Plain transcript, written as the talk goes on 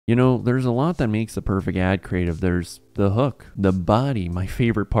You know, there's a lot that makes the perfect ad creative. There's the hook, the body, my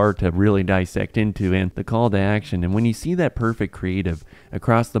favorite part to really dissect into, and the call to action. And when you see that perfect creative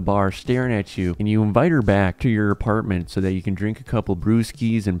across the bar staring at you, and you invite her back to your apartment so that you can drink a couple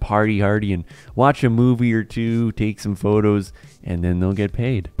brewskis and party hardy and watch a movie or two, take some photos, and then they'll get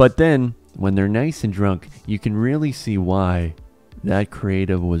paid. But then when they're nice and drunk, you can really see why that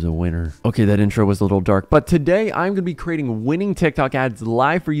creative was a winner. Okay, that intro was a little dark, but today I'm gonna be creating winning TikTok ads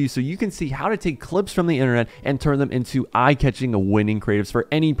live for you so you can see how to take clips from the internet and turn them into eye-catching winning creatives for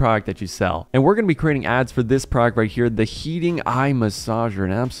any product that you sell. And we're gonna be creating ads for this product right here, the Heating Eye Massager,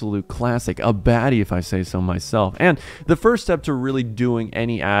 an absolute classic, a baddie if I say so myself. And the first step to really doing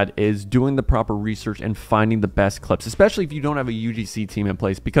any ad is doing the proper research and finding the best clips, especially if you don't have a UGC team in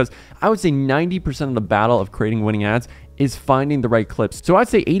place, because I would say 90% of the battle of creating winning ads is finding the right clips. So I'd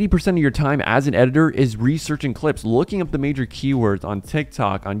say 80% of your time as an editor is researching clips, looking up the major keywords on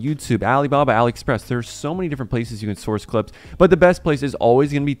TikTok, on YouTube, Alibaba, AliExpress. There's so many different places you can source clips, but the best place is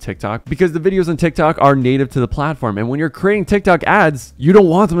always going to be TikTok because the videos on TikTok are native to the platform. And when you're creating TikTok ads, you don't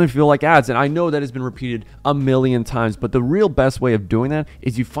want them to feel like ads. And I know that has been repeated a million times, but the real best way of doing that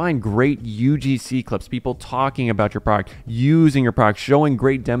is you find great UGC clips, people talking about your product, using your product, showing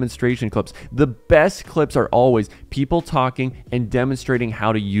great demonstration clips. The best clips are always people talking and demonstrating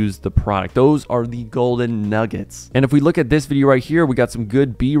how to use the product. Those are the golden nuggets. And if we look at this video right here, we got some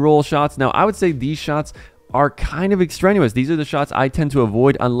good B-roll shots. Now, I would say these shots are kind of extraneous. These are the shots I tend to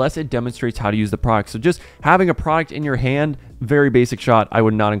avoid unless it demonstrates how to use the product. So just having a product in your hand, very basic shot, I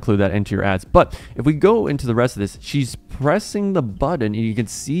would not include that into your ads. But if we go into the rest of this, she's pressing the button and you can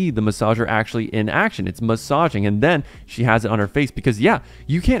see the massager actually in action. It's massaging, and then she has it on her face because yeah,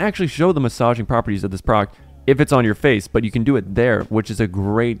 you can't actually show the massaging properties of this product if it's on your face, but you can do it there, which is a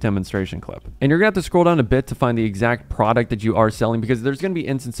great demonstration clip. And you're gonna have to scroll down a bit to find the exact product that you are selling, because there's gonna be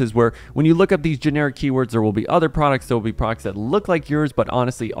instances where when you look up these generic keywords, there will be other products, there will be products that look like yours, but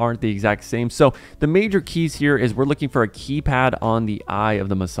honestly aren't the exact same. So the major keys here is we're looking for a keypad on the eye of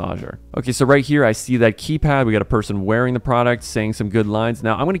the massager. Okay, so right here, I see that keypad. We got a person wearing the product, saying some good lines.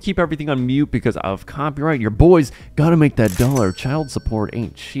 Now I'm gonna keep everything on mute because of copyright. Your boys gotta make that dollar. Child support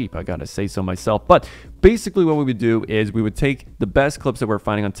ain't cheap, I gotta say so myself. But basically what we would do is we would take the best clips that we're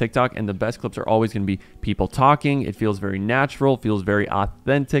finding on TikTok, and the best clips are always going to be people talking. It feels very natural, feels very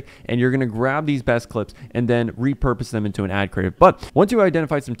authentic, and you're going to grab these best clips and then repurpose them into an ad creative. But once you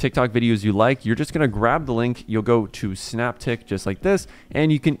identify some TikTok videos you like, you're just going to grab the link. You'll go to SnapTik just like this,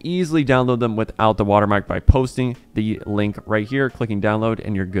 and you can easily download them without the watermark by posting the link right here, clicking download,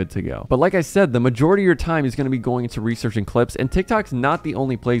 and you're good to go. But like I said, the majority of your time is going to be going into researching clips, and TikTok's not the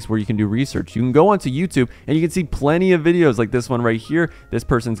only place where you can do research. You can go onto YouTube and you can see plenty of videos like this one right here. This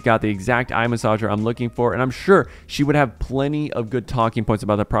person's got the exact eye massager I'm looking for, and I'm sure she would have plenty of good talking points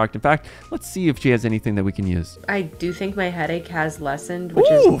about the product. In fact, let's see if she has anything that we can use. I do think my headache has lessened,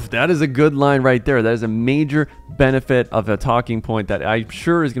 that is a good line right there. That is a major benefit of a talking point that I'm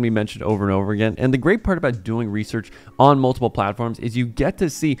sure is going to be mentioned over and over again. And the great part about doing research on multiple platforms is you get to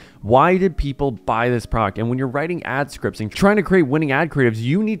see why did people buy this product. And when you're writing ad scripts and trying to create winning ad creatives,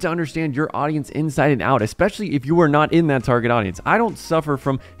 you need to understand your audience inside and out, especially if you are not in that target audience. I don't suffer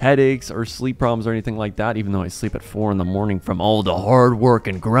from headaches or sleep problems or anything like that, even though I sleep at 4 in the morning from all the hard work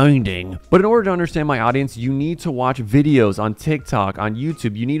and grinding. But in order to understand my audience, you need to watch videos on TikTok, on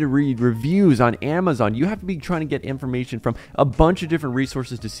YouTube. You need to read reviews on Amazon. You have to be trying to get information from a bunch of different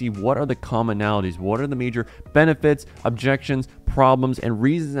resources to see what are the commonalities, what are the major benefits, objections, problems, and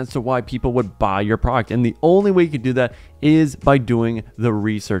reasons as to why people would buy your product. And the only way you can do that is by doing the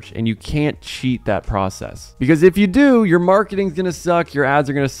research, and you can't cheat that process, because if you do, your marketing's gonna suck, your ads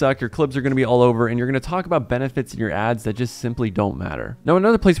are gonna suck, your clips are gonna be all over, and you're gonna talk about benefits in your ads that just simply don't matter. Now,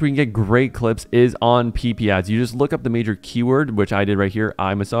 another place where you can get great clips is on PP ads. You just look up the major keyword, which I did right here,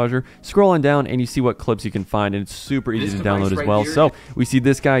 eye massager, scroll on down, and you see what clips you can find, and it's super easy to download as well. So we see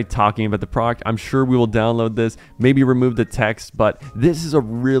this guy talking about the product. I'm sure we will download this, maybe remove the text, but this is a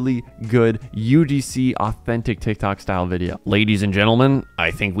really good UGC authentic TikTok style video. Ladies and gentlemen,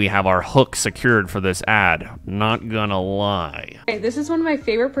 I think we have our hook secured for this ad. Not gonna lie. Okay, this is one of my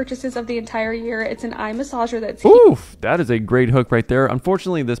favorite purchases of the entire year. It's an eye massager that's... Oof, that is a great hook right there.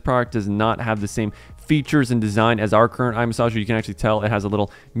 Unfortunately, this product does not have the same features and design as our current eye massager. You can actually tell it has a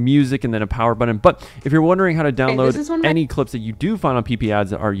little music and then a power button. But if you're wondering how to download any clips that you do find on PP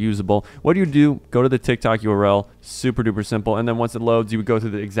ads that are usable, what do? Go to the TikTok URL, super duper simple. And then once it loads, you would go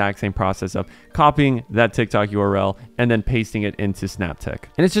through the exact same process of copying that TikTok URL and then pasting it into SnapTik.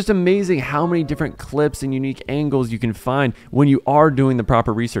 And it's just amazing how many different clips and unique angles you can find when you are doing the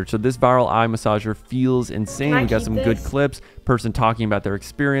proper research. So this viral eye massager feels insane. We got some good clips, person talking about their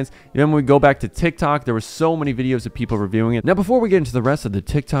experience. Then when we go back to TikTok, there were so many videos of people reviewing it. Now, before we get into the rest of the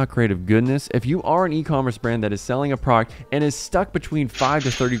TikTok creative goodness, if you are an e-commerce brand that is selling a product and is stuck between 5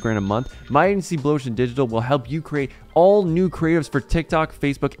 to 30 grand a month, my agency Blue Ocean Digital will help you create all new creatives for TikTok,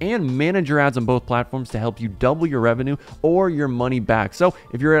 Facebook, and manage your ads on both platforms to help you double your revenue or your money back. So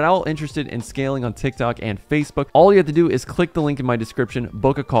if you're at all interested in scaling on TikTok and Facebook, all you have to do is click the link in my description,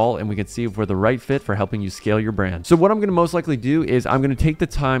 book a call, and we can see if we're the right fit for helping you scale your brand. So what I'm going to most likely do is I'm going to take the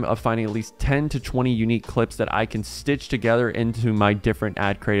time of finding at least 10 to 20 unique clips that I can stitch together into my different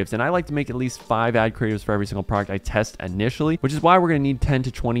ad creatives. And I like to make at least 5 ad creatives for every single product I test initially, which is why we're going to need 10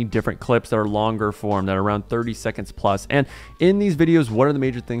 to 20 different clips that are longer form, that are around 30 seconds plus. And in these videos, what are the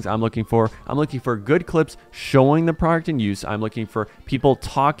major things I'm looking for? I'm looking for good clips showing the product in use. I'm looking for people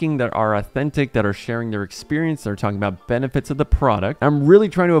talking that are authentic, that are sharing their experience, that are talking about benefits of the product. I'm really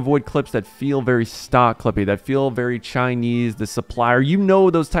trying to avoid clips that feel very stock clippy, that feel very Chinese, the supplier. You know,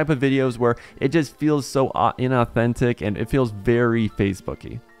 those type of videos where it just feels so inauthentic and it feels very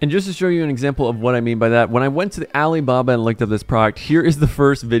Facebooky. And just to show you an example of what I mean by that, when I went to the Alibaba and looked up this product, here is the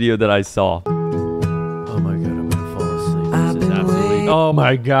first video that I saw. Oh my God, I'm gonna fall asleep. This is absolutely, oh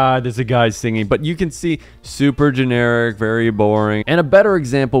my God, there's a guy singing, but you can see super generic, very boring. And a better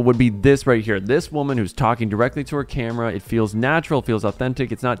example would be this right here. This woman who's talking directly to her camera. It feels natural, feels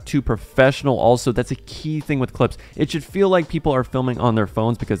authentic. It's not too professional. Also, that's a key thing with clips. It should feel like people are filming on their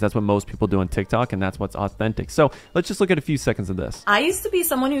phones because that's what most people do on TikTok, and that's what's authentic. So let's just look at a few seconds of this. I used to be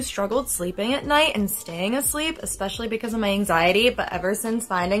someone who struggled sleeping at night and staying asleep, especially because of my anxiety, but ever since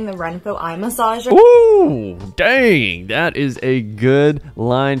finding the Renpho eye massager. Ooh, dang, that is a good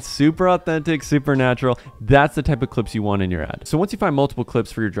line. Super authentic, super natural. That's the type of clips you want in your ad. So once you find multiple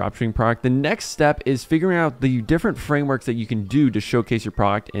clips for your dropshipping product, the next step is figuring out the different frameworks that you can do to showcase your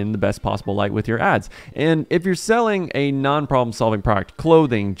product in the best possible light with your ads. And if you're selling a non-problem solving product,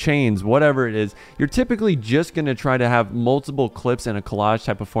 clothing, chains, whatever it is, you're typically just going to try to have multiple clips in a collage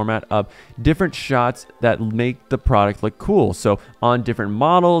type of format of different shots that make the product look cool. So on different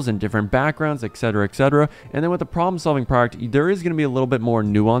models and different backgrounds, etc., etc. And then with the problem solving product, there is going to be a little bit more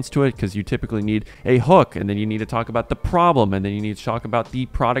nuance to it because you typically need a hook, and then you need to talk about the problem, and then you need to talk about the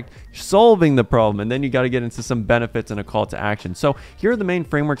product solving the problem, and then you got to get into some benefits and a call to action. So here are the main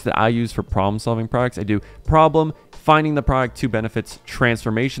frameworks that I use for problem solving products. I do problem, finding the product, 2 benefits,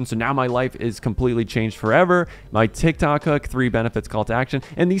 transformation. So now my life is completely changed forever. My TikTok hook, 3 benefits, call to action.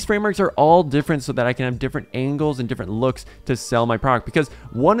 And these frameworks are all different so that I can have different angles and different looks to sell my product, because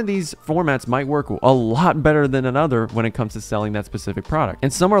one of these formats might work a lot better than another when it comes to selling that specific product.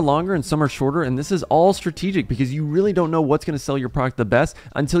 And some are longer and some are shorter. And this is all strategic because you really don't know what's going to sell your product the best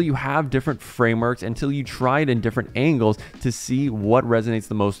until you have different frameworks, until you try it in different angles to see what resonates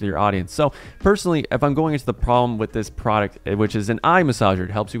the most with your audience. So personally, if I'm going into the problem with this product, which is an eye massager,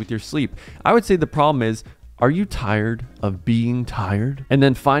 it helps you with your sleep, I would say the problem is, are you tired of being tired? And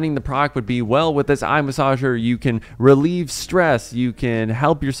then finding the product would be, well, with this eye massager, you can relieve stress, you can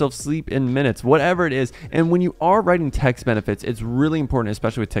help yourself sleep in minutes, whatever it is. And when you are writing text benefits, it's really important,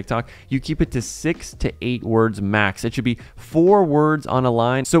 especially with TikTok, you keep it to 6 to 8 words max. It should be 4 words on a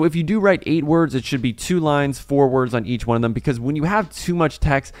line. So if you do write 8 words, it should be 2 lines, 4 words on each one of them, because when you have too much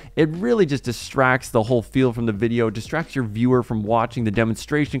text, it really just distracts the whole feel from the video, distracts your viewer from watching the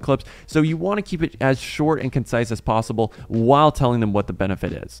demonstration clips. So you want to keep it as short and concise as possible while telling them what the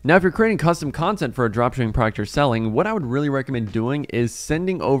benefit is. Now, if you're creating custom content for a dropshipping product you're selling, what I would really recommend doing is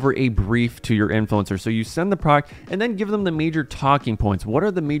sending over a brief to your influencer. So you send the product and then give them the major talking points. What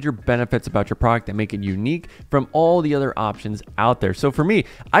are the major benefits about your product that make it unique from all the other options out there? So for me,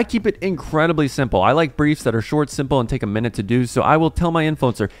 I keep it incredibly simple. I like briefs that are short, simple, and take a minute to do. So I will tell my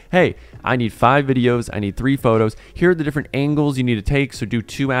influencer, hey, I need 5 videos, I need 3 photos. Here are the different angles you need to take. So do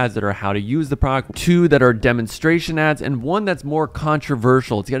 2 ads that are how to use the product, 2 that are demonstration ads, and one that's more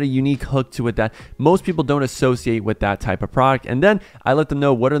controversial. It's got a unique hook to it that most people don't associate with that type of product. And then I let them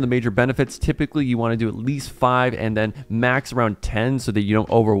know what are the major benefits. Typically, you want to do at least 5 and then max around 10 so that you don't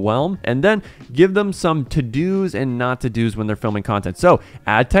overwhelm. And then give them some to-dos and not to-dos when they're filming content. So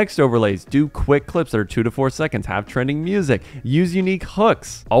add text overlays, do quick clips that are 2 to 4 seconds, have trending music, use unique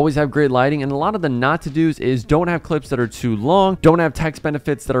hooks, always have great lighting. And a lot of the not to-dos is don't have clips that are too long, don't have text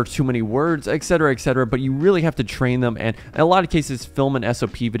benefits that are too many words, etc., etc. But you really have to train them, and in a lot of cases film an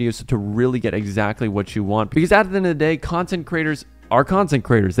SOP video to really get exactly what you want. Because at the end of the day, content creators are content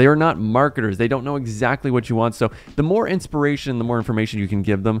creators. They are not marketers. They don't know exactly what you want. So the more inspiration, the more information you can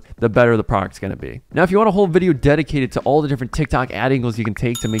give them, the better the product's going to be. Now, if you want a whole video dedicated to all the different TikTok ad angles you can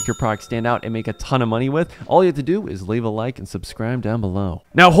take to make your product stand out and make a ton of money with, all you have to do is leave a like and subscribe down below.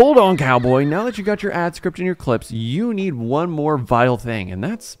 Now, hold on, cowboy. Now that you got your ad script and your clips, you need one more vital thing, and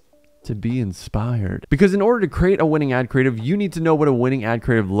that's to be inspired. Because in order to create a winning ad creative, you need to know what a winning ad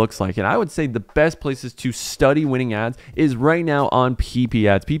creative looks like. And I would say the best places to study winning ads is right now on PP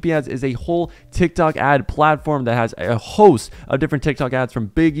Ads. PP Ads is a whole TikTok ad platform that has a host of different TikTok ads from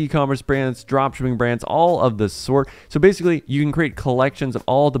big e-commerce brands, dropshipping brands, all of the sort. So basically, you can create collections of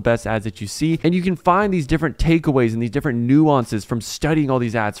all the best ads that you see, and you can find these different takeaways and these different nuances from studying all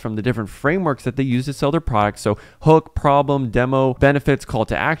these ads from the different frameworks that they use to sell their products. So hook, problem, demo, benefits, call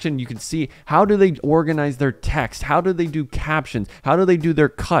to action. You can see how do they organize their text, how do they do captions, how do they do their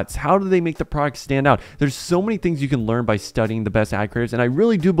cuts, how do they make the product stand out. There's so many things you can learn by studying the best ad creatives, and I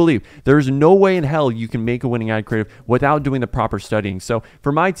really do believe there's no way in hell you can make a winning ad creative without doing the proper studying. So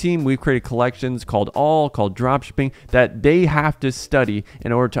for my team, we've created collections called Dropshipping that they have to study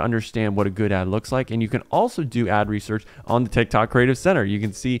in order to understand what a good ad looks like. And you can also do ad research on the TikTok Creative Center. You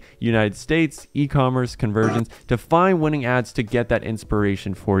can see United States, e-commerce, conversions to find winning ads to get that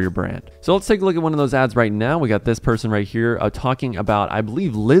inspiration for your brand. So let's take a look at one of those ads right now. We got this person right here talking about, I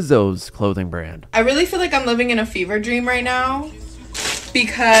believe, Lizzo's clothing brand. I really feel like I'm living in a fever dream right now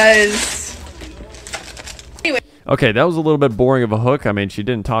because Okay, that was a little bit boring of a hook. I mean, she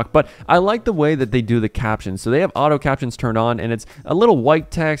didn't talk, but I like the way that they do the captions. So they have auto captions turned on, and it's a little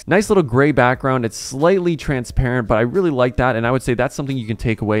white text, nice little gray background. It's slightly transparent, but I really like that, and I would say that's something you can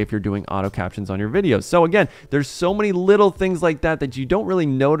take away if you're doing auto captions on your videos. So again, there's so many little things like that that you don't really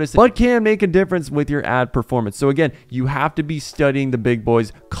notice, but can make a difference with your ad performance. So again, you have to be studying the big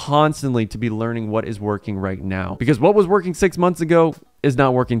boys constantly to be learning what is working right now. Because what was working 6 months ago is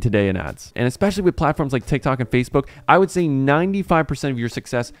not working today in ads. And especially with platforms like TikTok and Facebook, I would say 95% of your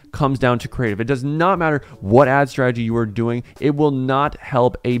success comes down to creative. It does not matter what ad strategy you are doing. It will not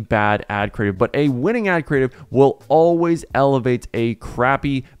help a bad ad creative, but a winning ad creative will always elevate a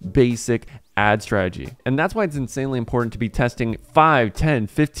crappy, basic ad strategy. And that's why it's insanely important to be testing 5, 10,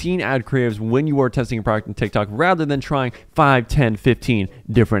 15 ad creatives when you are testing a product in TikTok rather than trying 5, 10, 15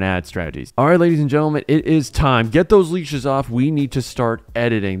 different ad strategies. All right, ladies and gentlemen, it is time. Get those leashes off. We need to start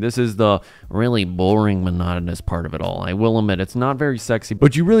editing. This is the really boring, monotonous part of it all. I will admit it's not very sexy,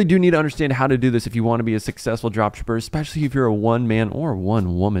 but you really do need to understand how to do this if you want to be a successful dropshipper, especially if you're a one-man or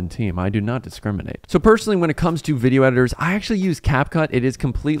one-woman team. I do not discriminate. So personally, when it comes to video editors, I actually use Capcut. It is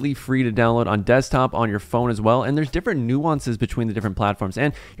completely free to download on desktop, on your phone as well, and there's different nuances between the different platforms.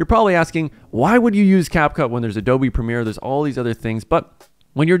 And you're probably asking, why would you use Capcut when there's Adobe Premiere, there's all these other things? But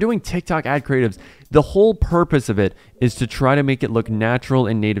when you're doing TikTok ad creatives, the whole purpose of it is to try to make it look natural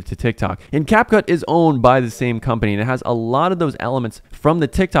and native to TikTok. And Capcut is owned by the same company, and it has a lot of those elements from the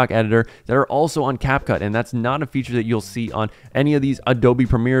TikTok editor that are also on Capcut, and that's not a feature that you'll see on any of these Adobe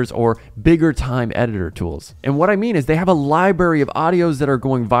Premieres or bigger time editor tools. And what I mean is they have a library of audios that are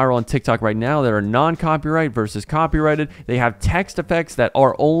going viral on TikTok right now that are non-copyright versus copyrighted. They have text effects that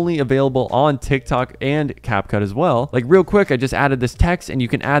are only available on TikTok and Capcut as well. Like real quick, I just added this text, and you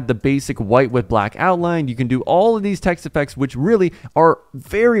can add the basic white with black outline. You can do all of these text effects, which really are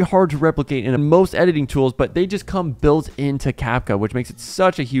very hard to replicate in most editing tools, but they just come built into Capcut, which makes it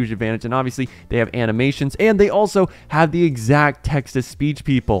such a huge advantage. And obviously they have animations, and they also have the exact text-to-speech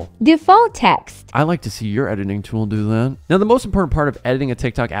people. Default text. I like to see your editing tool do that. Now, the most important part of editing a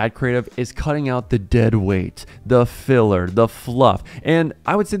TikTok ad creative is cutting out the dead weight, the filler, the fluff. And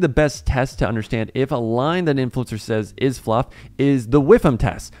I would say the best test to understand if a line that an influencer says is fluff is the WIIFM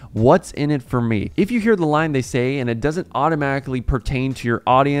test. What's in it for me? If you hear the line they say and it doesn't automatically pertain to your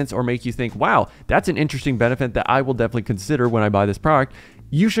audience or make you think, wow, that's an interesting benefit that I will definitely consider when I buy this product,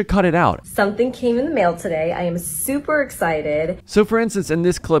 you should cut it out. Something came in the mail today. I am super excited. So for instance, in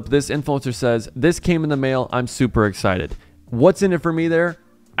this clip, this influencer says, this came in the mail. I'm super excited. What's in it for me there?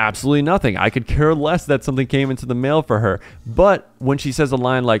 absolutely nothing. I could care less that something came into the mail for her. But when she says a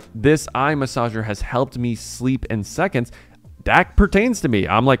line like, "This eye massager has helped me sleep in seconds," that pertains to me.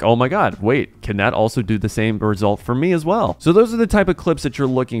 I'm like, oh my God, wait, can that also do the same result for me as well? So those are the type of clips that you're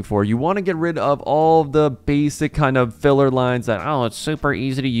looking for. You want to get rid of all the basic kind of filler lines that, oh, it's super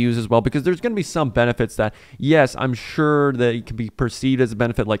easy to use as well, because there's going to be some benefits that, yes, I'm sure that it can be perceived as a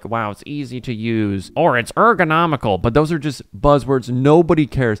benefit like, wow, it's easy to use, or it's ergonomical, but those are just buzzwords. Nobody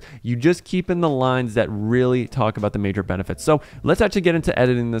cares. You just keep in the lines that really talk about the major benefits. So let's actually get into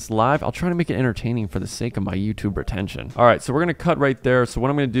editing this live. I'll try to make it entertaining for the sake of my YouTube retention. All right, so we're going to cut right there. So what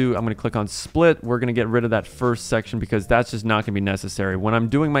I'm going to do, I'm going to click on split. We're going to get rid of that first section because that's just not going to be necessary. When I'm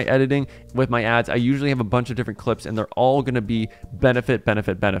doing my editing with my ads, I usually have a bunch of different clips and they're all going to be benefit,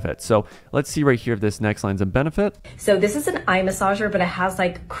 benefit, benefit. So let's see right here if this next line's a benefit. So this is an eye massager, but it has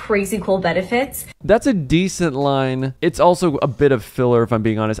like crazy cool benefits. That's a decent line. It's also a bit of filler, if I'm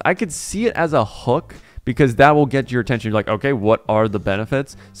being honest. I could see it as a hook, because that will get your attention. You're like, okay, what are the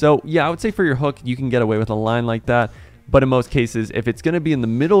benefits? So yeah, I would say for your hook, you can get away with a line like that. But in most cases, if it's going to be in the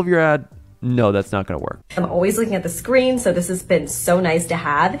middle of your ad, no, that's not going to work. I'm always looking at the screen, so this has been so nice to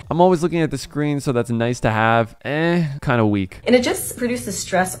have. I'm always looking at the screen, so that's nice to have. Kind of weak. And it just reduces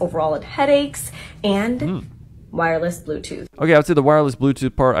stress overall and headaches and wireless Bluetooth. Okay, I would say the wireless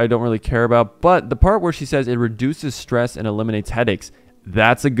Bluetooth part I don't really care about, but the part where she says it reduces stress and eliminates headaches,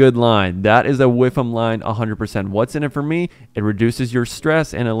 that's a good line. That is a WIIFM line 100%. What's in it for me? It reduces your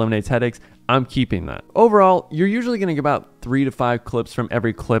stress and eliminates headaches. I'm keeping that. Overall, you're usually going to get about 3 to 5 clips from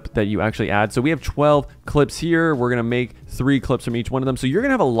every clip that you actually add. So we have 12 clips here. We're going to make 3 clips from each one of them. So you're going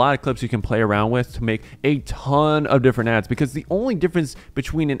to have a lot of clips you can play around with to make a ton of different ads, because the only difference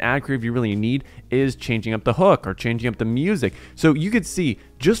between an ad creative you really need is changing up the hook or changing up the music. So you could see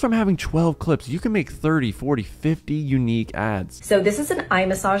just from having 12 clips, you can make 30, 40, 50 unique ads. So this is an eye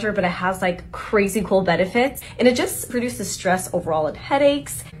massager, but it has like crazy cool benefits and it just reduces stress overall and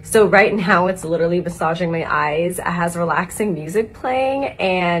headaches. So right now it's literally massaging my eyes. It has relaxing music playing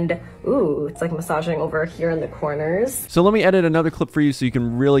and ooh, it's like massaging over here in the corners. So let me edit another clip for you so you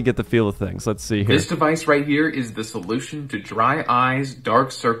can really get the feel of things. Let's see here. This device right here is the solution to dry eyes,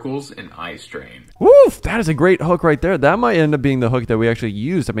 dark circles, and eye strain. Woof, that is a great hook right there. That might end up being the hook that we actually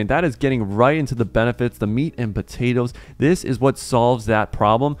used. I mean, that is getting right into the benefits, the meat and potatoes. This is what solves that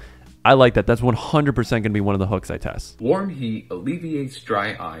problem. I like that. That's 100% going to be one of the hooks I test. Warm heat alleviates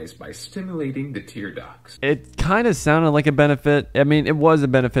dry eyes by stimulating the tear ducts. It kind of sounded like a benefit. I mean, it was a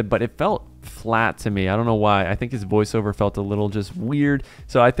benefit, but it felt flat to me. I don't know why. I think his voiceover felt a little just weird.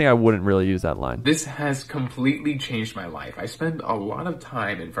 So I think I wouldn't really use that line. This has completely changed my life. I spend a lot of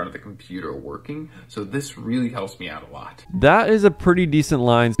time in front of the computer working, so this really helps me out a lot. That is a pretty decent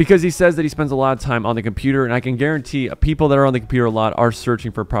line because he says that he spends a lot of time on the computer, and I can guarantee people that are on the computer a lot are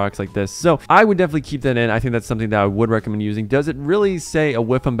searching for products like this. So I would definitely keep that in. I think that's something that I would recommend using. Does it really say a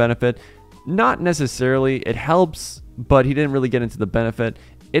WIIFM benefit? Not necessarily. It helps, but he didn't really get into the benefit.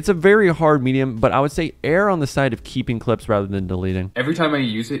 It's a very hard medium, but I would say err on the side of keeping clips rather than deleting. Every time I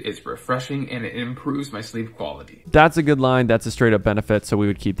use it, it's refreshing and it improves my sleep quality. That's a good line. That's a straight up benefit, so we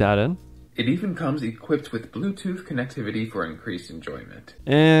would keep that in. It even comes equipped with Bluetooth connectivity for increased enjoyment.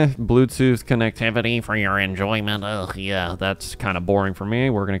 Bluetooth connectivity for your enjoyment. Ugh, yeah, that's kind of boring for me.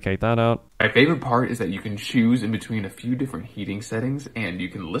 We're going to take that out. My favorite part is that you can choose in between a few different heating settings and you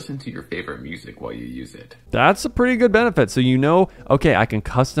can listen to your favorite music while you use it. That's a pretty good benefit. So you know, okay, I can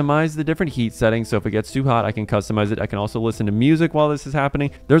customize the different heat settings. So if it gets too hot, I can customize it. I can also listen to music while this is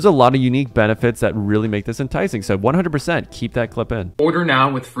happening. There's a lot of unique benefits that really make this enticing. So 100% keep that clip in. Order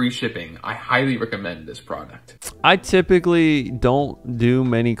now with free shipping. I highly recommend this product. I typically don't do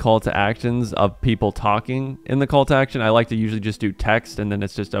many call to actions of people talking in the call to action. I like to usually just do text and then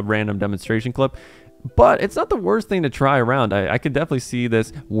it's just a random demonstration clip. But it's not the worst thing to try around. I could definitely see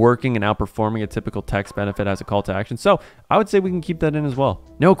this working and outperforming a typical text benefit as a call to action. So I would say we can keep that in as well.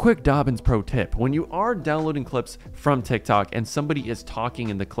 Now, a quick Dobbins pro tip. When you are downloading clips from TikTok and somebody is talking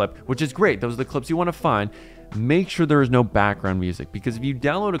in the clip, which is great, those are the clips you want to find, make sure there is no background music, because if you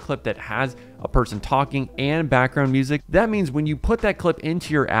download a clip that has a person talking and background music, that means when you put that clip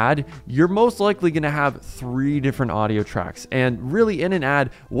into your ad, you're most likely going to have 3 different audio tracks. And really in an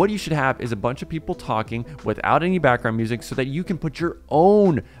ad, what you should have is a bunch of people talking without any background music so that you can put your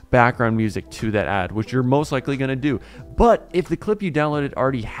own background music to that ad, which you're most likely going to do. But if the clip you downloaded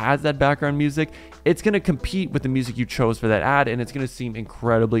already has that background music, it's going to compete with the music you chose for that ad, and it's going to seem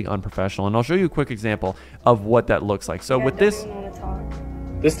incredibly unprofessional. And I'll show you a quick example of what that looks like. So with this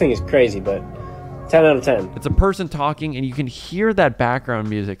thing is crazy, but 10 out of 10. It's a person talking and you can hear that background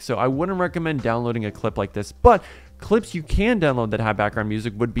music. So I wouldn't recommend downloading a clip like this, but Clips you can download that have background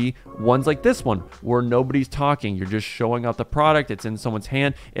music would be ones like this one, where nobody's talking. You're just showing out the product. It's in someone's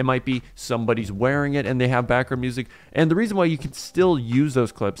hand. It might be somebody's wearing it and they have background music. And the reason why you can still use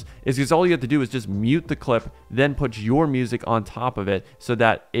those clips is because all you have to do is just mute the clip, then put your music on top of it so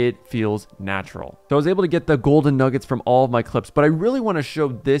that it feels natural. So I was able to get the golden nuggets from all of my clips, but I really want to show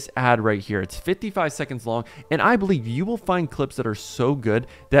this ad right here. It's 55 seconds long, and I believe you will find clips that are so good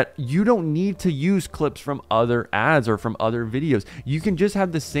that you don't need to use clips from other ads or from other videos. You can just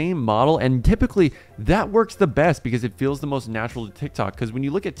have the same model, and typically that works the best because it feels the most natural to TikTok. Because when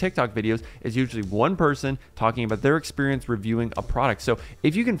you look at TikTok videos, it's usually one person talking about their experience reviewing a product. So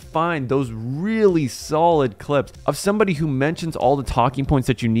if you can find those really solid clips of somebody who mentions all the talking points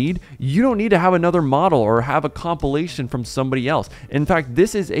that you need, you don't need to have another model or have a compilation from somebody else. In fact,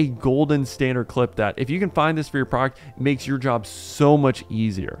 this is a golden standard clip that if you can find this for your product, it makes your job so much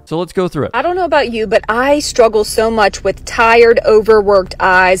easier. So let's go through it. I don't know about you, but I struggle so much with tired, overworked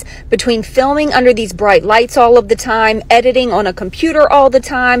eyes between filming under these bright lights all of the time, editing on a computer all the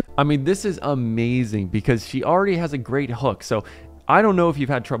time. I mean, this is amazing because she already has a great hook. So I don't know if you've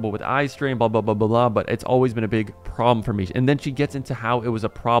had trouble with eye strain, blah, blah, blah, blah, blah, but it's always been a big problem for me. And then she gets into how it was a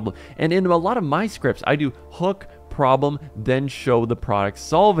problem. And in a lot of my scripts, I do hook, problem, then show the product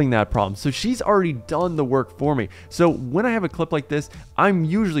solving that problem. So she's already done the work for me. So when I have a clip like this, I'm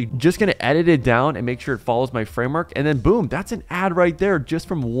usually just going to edit it down and make sure it follows my framework. And then boom, that's an ad right there just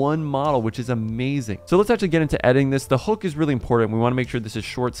from one model, which is amazing. So let's actually get into editing this. The hook is really important. We want to make sure this is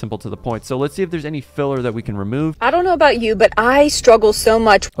short, simple, to the point. So let's see if there's any filler that we can remove. I don't know about you, but I struggle so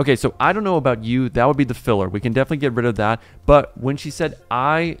much. Okay, so I don't know about you. That would be the filler. We can definitely get rid of that. But when she said,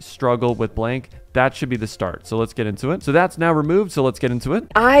 I struggle with blank, that should be the start. So let's get into it. So that's now removed. So let's get into it.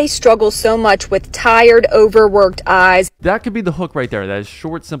 I struggle so much with tired, overworked eyes. That could be the hook right there. That is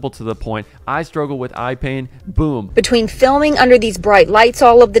short, simple, to the point. I struggle with eye pain. Boom. Between filming under these bright lights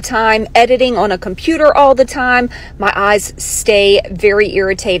all of the time, editing on a computer all the time, my eyes stay very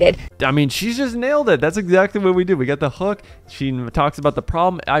irritated. I mean, she's just nailed it. That's exactly what we do. We got the hook. She talks about the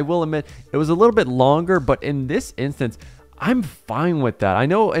problem. I will admit it was a little bit longer, but in this instance, I'm fine with that. I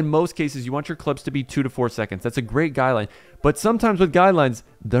know in most cases you want your clips to be 2 to 4 seconds. That's a great guideline. But sometimes with guidelines,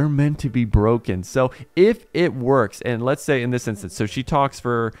 they're meant to be broken. So if it works, and let's say in this instance, so she talks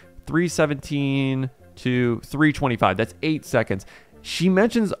for 3:17 to 3:25. That's 8 seconds. She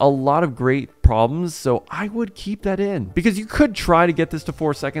mentions a lot of great problems, so I would keep that in. Because you could try to get this to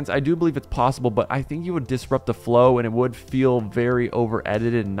 4 seconds. I do believe it's possible, but I think you would disrupt the flow and it would feel very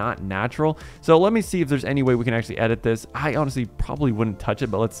over-edited and not natural. So let me see if there's any way we can actually edit this. I honestly probably wouldn't touch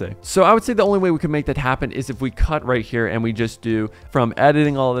it, but let's see. So I would say the only way we can make that happen is if we cut right here and we just do, from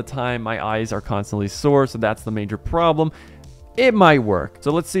editing all the time, my eyes are constantly sore, so that's the major problem. It might work. So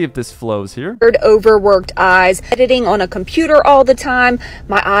let's see if this flows here. Overworked eyes, editing on a computer all the time,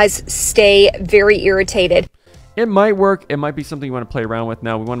 my eyes stay very irritated. It might work. It might be something you want to play around with.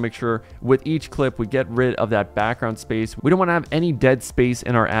 Now we want to make sure with each clip we get rid of that background space. We don't want to have any dead space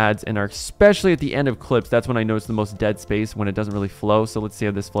in our ads, and especially at the end of clips. That's when I notice the most dead space, when it doesn't really flow. So let's see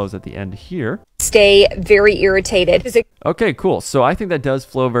how this flows at the end here. Stay very irritated. Okay, cool. So I think that does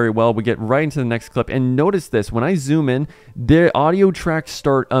flow very well. We get right into the next clip, and notice this. When I zoom in, the audio tracks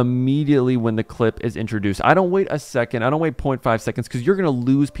start immediately when the clip is introduced. I don't wait a second. I don't wait 0.5 seconds because you're going to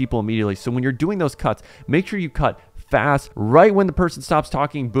lose people immediately. So when you're doing those cuts, make sure you cut fast. Right when the person stops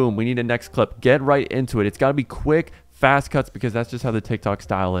talking, boom, we need a next clip. Get right into it. It's got to be quick, fast cuts, because that's just how the TikTok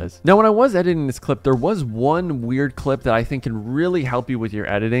style is. Now, when I was editing this clip, there was one weird clip that I think can really help you with your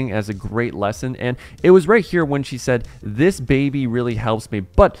editing as a great lesson. And it was right here when she said, this baby really helps me.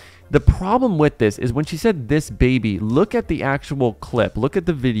 But the problem with this is when she said this baby, look at the actual clip, look at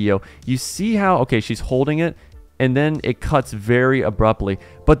the video. You see how, okay, she's holding it and then it cuts very abruptly,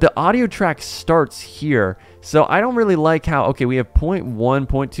 but the audio track starts here. So I don't really like how, okay, we have 0.1,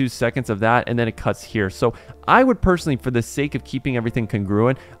 0.2 seconds of that, and then it cuts here. So I would personally, for the sake of keeping everything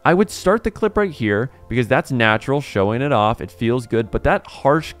congruent, I would start the clip right here because that's natural, showing it off. It feels good, but that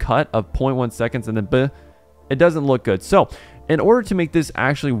harsh cut of 0.1 seconds and then it doesn't look good. So in order to make this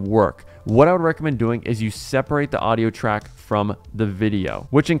actually work, what I would recommend doing is you separate the audio track from the video,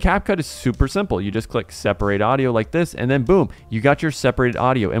 which in Capcut is super simple. You just click separate audio like this, and then boom, you got your separated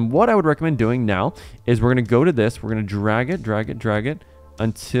audio. And what I would recommend doing now is we're going to go to this, we're going to drag it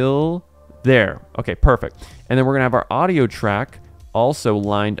until there. Okay, perfect. And then we're going to have our audio track also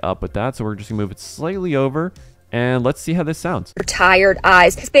lined up with that. So we're just going to move it slightly over, and let's see how this sounds. Tired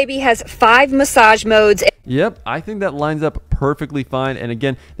eyes. This baby has 5 massage modes. Yep, I think that lines up perfectly fine. And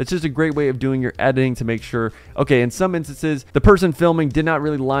again, that's just a great way of doing your editing to make sure, okay, in some instances, the person filming did not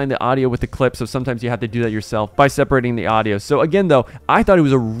really line the audio with the clip. So sometimes you have to do that yourself by separating the audio. So again, though, I thought it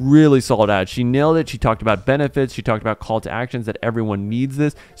was a really solid ad. She nailed it. She talked about benefits. She talked about call to actions that everyone needs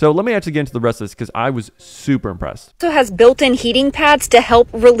this. So let me actually get into the rest of this because I was super impressed. Also has built-in heating pads to help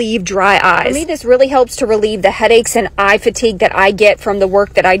relieve dry eyes. For me, this really helps to relieve the headaches and eye fatigue that I get from the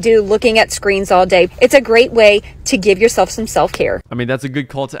work that I do looking at screens all day. It's a great way to give yourself some self-care. I mean, that's a good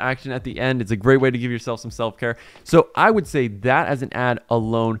call to action at the end. It's a great way to give yourself some self-care. So I would say that as an ad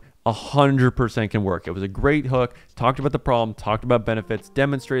alone, 100% can work. It was a great hook, talked about the problem, talked about benefits,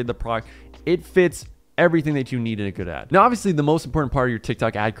 demonstrated the product. It fits everything that you need in a good ad. Now, obviously, the most important part of your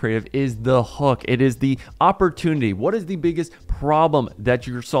TikTok ad creative is the hook. It is the opportunity. What is the biggest problem that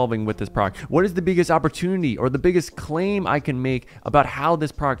you're solving with this product? What is the biggest opportunity or the biggest claim I can make about how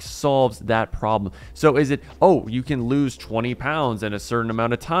this product solves that problem? So is it, oh, you can lose 20 pounds in a certain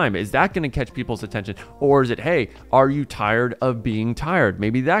amount of time? Is that going to catch people's attention? Or is it, hey, are you tired of being tired?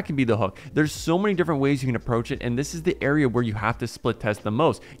 Maybe that can be the hook. There's so many different ways you can approach it. And this is the area where you have to split test the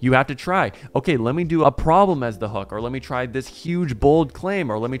most. You have to try, okay, let me do a problem as the hook, or let me try this huge bold claim,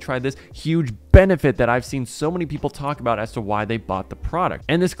 or let me try this huge benefit that I've seen so many people talk about as to why they bought the product.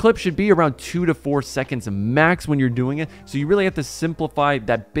 And this clip should be around 2 to 4 seconds max when you're doing it. So you really have to simplify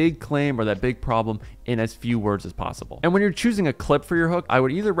that big claim or that big problem in as few words as possible. And when you're choosing a clip for your hook, I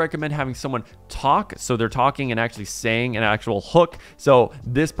would either recommend having someone talk, so they're talking and actually saying an actual hook. So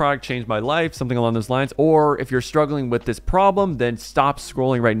this product changed my life, something along those lines. Or if you're struggling with this problem, then stop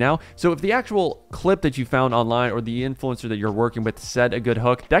scrolling right now. So if the actual clip that you found online or the influencer that you're working with said a good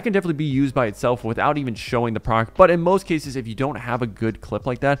hook, that can definitely be used by itself without even showing the product. But in most cases, if you don't have a good clip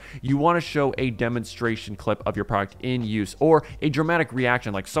like that, you want to show a demonstration clip of your product in use, or a dramatic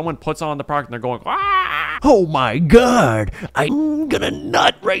reaction, like someone puts on the product and they're going, ah, oh my God, I'm gonna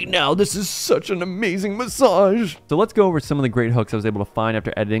nut right now. This is such an amazing massage. So let's go over some of the great hooks I was able to find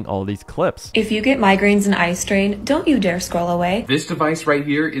after editing all of these clips. If you get migraines and eye strain, don't you dare scroll away. This device right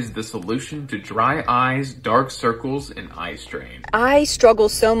here is the solution to dry eyes, dark circles, and eye strain. I struggle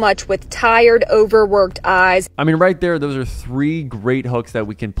so much with tired, overworked eyes. I mean, right there, those are 3 great hooks that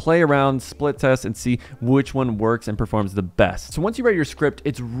we can play around, split test, and see which one works and performs the best. So once you write your script,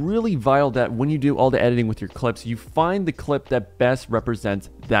 it's really vital that when you do all the editing with your clips, you find the clip that best represents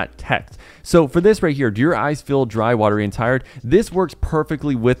that text. So for this right here, do your eyes feel dry, watery, and tired? This works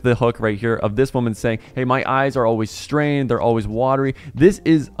perfectly with the hook right here of this woman saying, hey, my eyes are always strained, they're always watery. This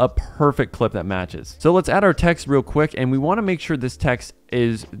is a perfect clip that matches. So let's add our text real quick, and we want to make sure this text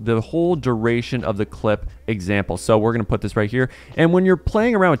is the whole duration of the clip example. So we're going to put this right here. And when you're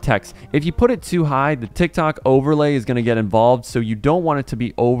playing around with text, if you put it too high, the TikTok overlay is going to get involved. So you don't want it to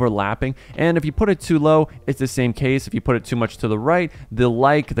be overlapping. And if you put it too low, it's the same case. If you put it too much to the right, the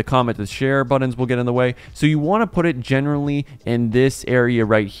like, the comment, the share buttons will get in the way. So you want to put it generally in this area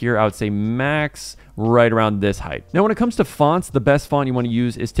right here. I would say max right around this height. Now, when it comes to fonts, the best font you want to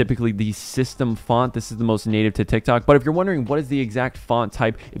use is typically the system font. This is the most native to TikTok. But if you're wondering what is the exact font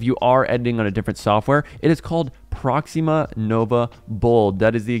type, if you are editing on a different software, it is called Proxima Nova Bold.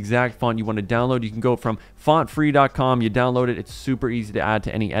 That is the exact font you want to download. You can go from fontfree.com, you download it. It's super easy to add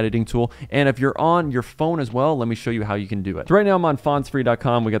to any editing tool. And if you're on your phone as well, let me show you how you can do it. So right now I'm on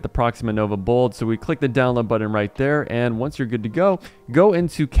fontsfree.com. We got the Proxima Nova Bold. So we click the download button right there. And once you're good to go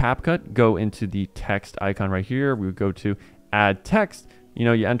into Capcut, go into the text icon right here. We would go to add text. You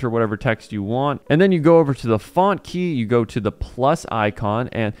know, you enter whatever text you want, and then you go over to the font key, you go to the plus icon,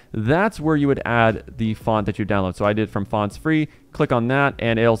 and that's where you would add the font that you download. So I did from Fonts Free, click on that,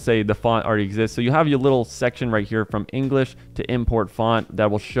 and it'll say the font already exists. So you have your little section right here from English to import font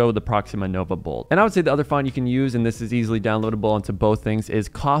that will show the Proxima Nova Bold. And I would say the other font you can use, and this is easily downloadable onto both things, is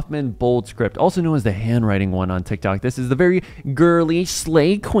Kaufman Bold Script, also known as the handwriting one on TikTok. This is the very girly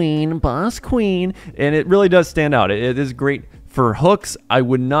slay queen, boss queen, and it really does stand out. It is great for hooks. I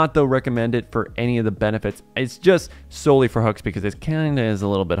would not, though, recommend it for any of the benefits. It's just solely for hooks because it kind of is a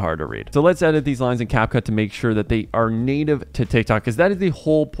little bit hard to read. So let's edit these lines in Capcut to make sure that they are native to TikTok, because that is the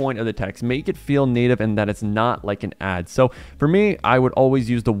whole point of the text. Make it feel native and that it's not like an ad. So for me, I would always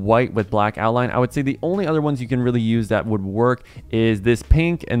use the white with black outline. I would say the only other ones you can really use that would work is this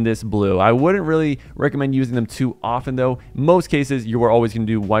pink and this blue. I wouldn't really recommend using them too often, though. Most cases, you are always going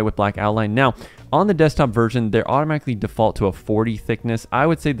to do white with black outline. Now, On the desktop version, they automatically default to a 40 thickness. I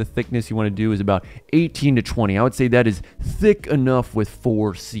would say the thickness you want to do is about 18 to 20. I would say that is thick enough with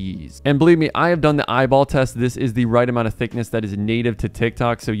 4 C's. And believe me, I have done the eyeball test. This is the right amount of thickness that is native to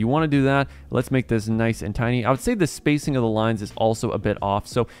TikTok. So you want to do that. Let's make this nice and tiny. I would say the spacing of the lines is also a bit off.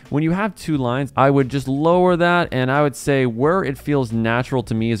 So when you have 2 lines, I would just lower that. And I would say where it feels natural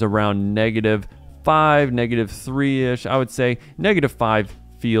to me is around -5, -3-ish. I would say -5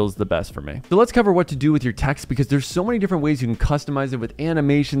 feels the best for me. So let's cover what to do with your text, because there's so many different ways you can customize it with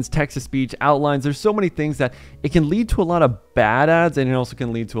animations, text-to-speech, outlines. There's so many things that it can lead to a lot of bad ads, and it also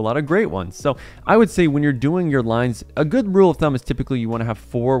can lead to a lot of great ones. So I would say when you're doing your lines, a good rule of thumb is typically you want to have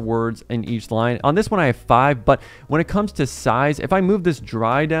 4 words in each line. On this one I have 5, but when it comes to size, if I move this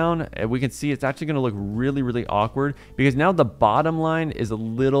dry down, we can see it's actually going to look really, really awkward, because now the bottom line is a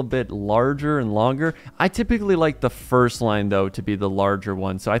little bit larger and longer. I typically like the first line though to be the larger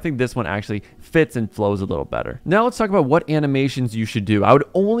one. So I think this one actually fits and flows a little better. Now let's talk about what animations you should do. I would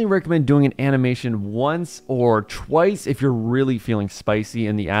only recommend doing an animation once or twice if you're really feeling spicy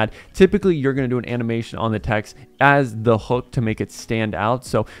in the ad. Typically, you're going to do an animation on the text as the hook to make it stand out.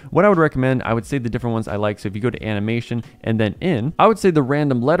 So what I would recommend, I would say the different ones I like. So if you go to animation and then in, I would say the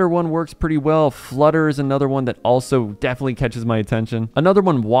random letter one works pretty well. Flutter is another one that also definitely catches my attention. Another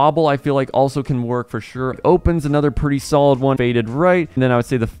one, wobble, I feel like also can work for sure. Opens, another pretty solid one. Faded right. And then I would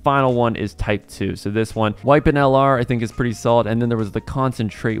say the final one is type 2. So this one, wipe and LR, I think is pretty solid. And then there was the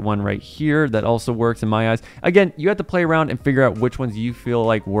concentrate one right here that also works in my eyes. Again, you have to play around and figure out which ones you feel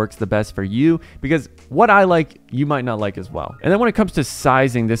like works the best for you, because what I like, you might not like as well. And then when it comes to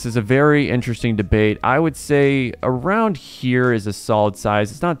sizing, this is a very interesting debate. I would say around here is a solid size.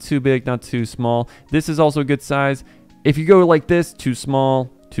 It's not too big, not too small. This is also a good size. If you go like this, too small,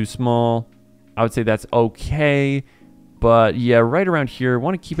 I would say that's okay. But yeah, right around here,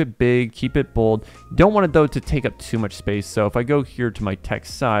 want to keep it big, keep it bold. Don't want it though to take up too much space. So if I go here to my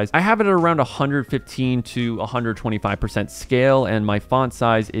text size, I have it at around 115 to 125% scale, and my font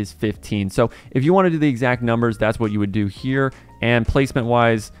size is 15. So if you want to do the exact numbers, that's what you would do here. And placement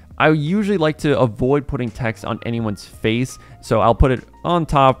wise, I usually like to avoid putting text on anyone's face. So I'll put it on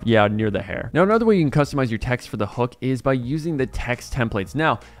top, yeah, near the hair. Now, another way you can customize your text for the hook is by using the text templates.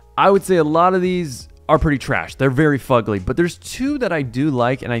 Now, I would say a lot of these are pretty trash. They're very fugly, but there's 2 that I do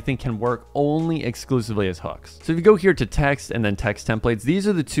like and I think can work only exclusively as hooks. So if you go here to text and then text templates, these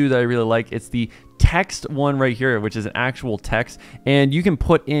are the 2 that I really like. It's the text one right here, which is an actual text, and you can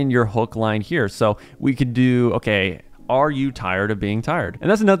put in your hook line here. So we could do, okay, are you tired of being tired?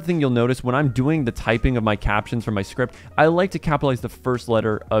 And that's another thing you'll notice when I'm doing the typing of my captions for my script. I like to capitalize the first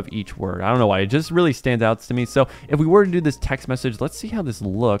letter of each word. I don't know why, it just really stands out to me. So if we were to do this text message, let's see how this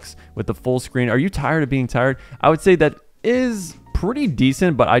looks with the full screen. Are you tired of being tired? I would say that is pretty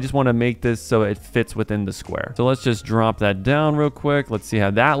decent, but I just want to make this so it fits within the square. So let's just drop that down real quick. Let's see how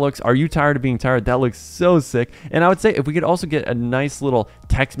that looks. Are you tired of being tired? That looks so sick. And I would say if we could also get a nice little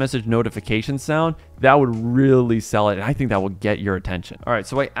text message notification sound, that would really sell it. And I think that will get your attention. All right,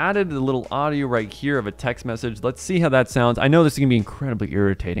 so I added a little audio right here of a text message. Let's see how that sounds. I know this is gonna be incredibly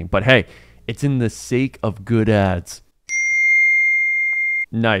irritating, but hey, it's in the sake of good ads.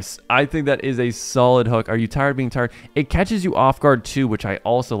 Nice. I think that is a solid hook. Are you tired of being tired? It catches you off guard too, which I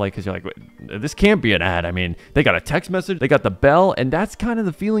also like, because you're like, wait, this can't be an ad. I mean, they got a text message, they got the bell, and that's kind of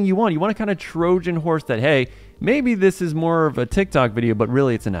the feeling you want. You want to kind of Trojan horse that, hey, maybe this is more of a TikTok video, but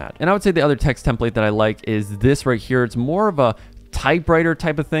really it's an ad. And I would say the other text template that I like is this right here. It's more of a typewriter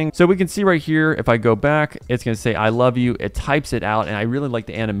type of thing. So we can see right here, if I go back, it's going to say, I love you. It types it out, and I really like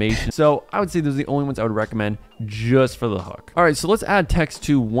the animation. So I would say those are the only ones I would recommend just for the hook. All right, so let's add text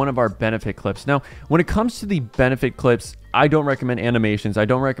to one of our benefit clips. Now, when it comes to the benefit clips, I don't recommend animations. I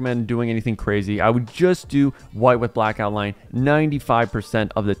don't recommend doing anything crazy. I would just do white with black outline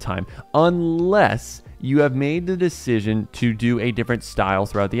 95% of the time, unless you have made the decision to do a different style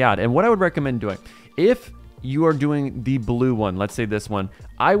throughout the ad. And what I would recommend doing, if you are doing the blue one, let's say this one,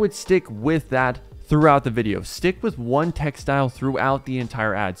 I would stick with that throughout the video. Stick with one text style throughout the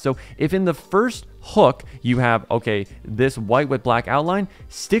entire ad. So if in the first hook you have, okay, this white with black outline,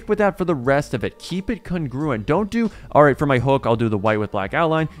 stick with that for the rest of it. Keep it congruent. Don't do, all right, for my hook, I'll do the white with black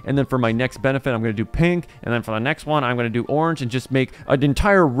outline, and then for my next benefit, I'm going to do pink, and then for the next one, I'm going to do orange, and just make an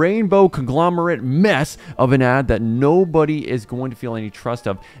entire rainbow conglomerate mess of an ad that nobody is going to feel any trust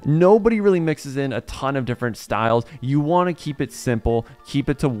of. Nobody really mixes in a ton of different styles. You want to keep it simple, keep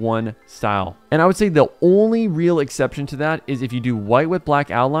it to one style. And I would say the only real exception to that is if you do white with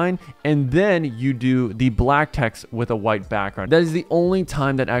black outline, and then you you do the black text with a white background. That is the only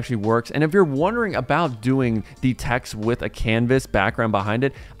time that actually works. And if you're wondering about doing the text with a canvas background behind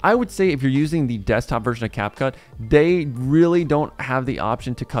it, I would say if you're using the desktop version of Capcut, they really don't have the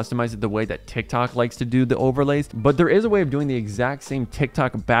option to customize it the way that TikTok likes to do the overlays, but there is a way of doing the exact same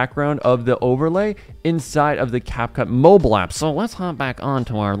TikTok background of the overlay inside of the Capcut mobile app. So let's hop back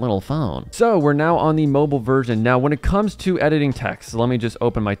onto our little phone. So we're now on the mobile version. Now, when it comes to editing text, let me just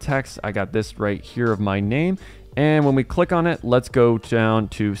open my text. I got this right here of my name. And when we click on it, let's go down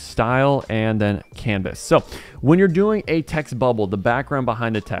to style and then canvas. So when you're doing a text bubble, the background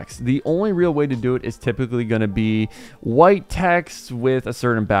behind the text, the only real way to do it is typically going to be white text with a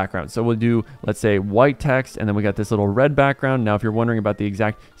certain background. So we'll do, let's say, white text, and then we got this little red background. Now, if you're wondering about the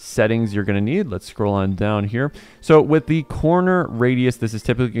exact settings you're going to need, let's scroll on down here. So with the corner radius, this is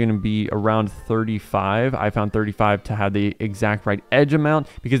typically going to be around 35. I found 35 to have the exact right edge amount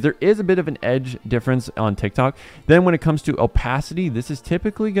because there is a bit of an edge difference on TikTok. Then when it comes to opacity, this is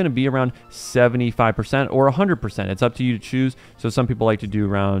typically going to be around 75% or 100%. It's up to you to choose. So some people like to do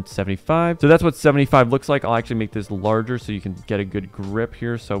around 75. So that's what 75 looks like. I'll actually make this larger so you can get a good grip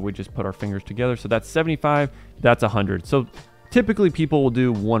here. So we just put our fingers together. So that's 75, that's 100. So typically people will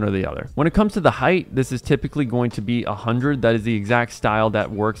do one or the other. When it comes to the height, this is typically going to be 100. That is the exact style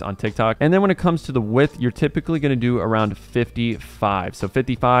that works on TikTok. And then when it comes to the width, you're typically going to do around 55. So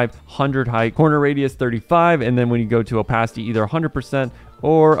 55, 100 height, corner radius 35. And then when you go to opacity, either 100%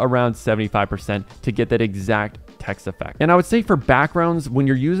 or around 75% to get that exact text effect. And I would say for backgrounds, when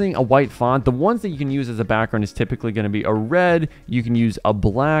you're using a white font, the ones that you can use as a background is typically going to be a red. You can use a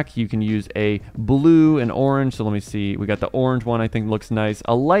black, you can use a blue and orange. So let me see, we got the orange one, I think looks nice.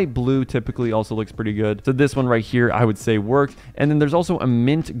 A light blue typically also looks pretty good. So this one right here, I would say works. And then there's also a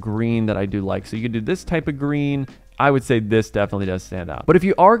mint green that I do like. So you can do this type of green. I would say this definitely does stand out. But if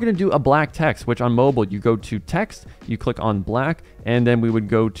you are going to do a black text, which on mobile, you go to text, you click on black, and then we would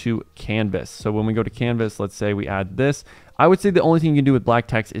go to canvas. So when we go to canvas, let's say we add this. I would say the only thing you can do with black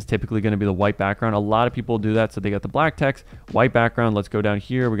text is typically going to be the white background. A lot of people do that. So they got the black text, white background. Let's go down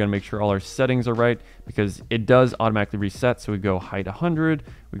here. We're going to make sure all our settings are right because it does automatically reset. So we go height 100,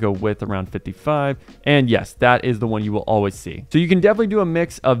 we go width around 55. And yes, that is the one you will always see. So you can definitely do a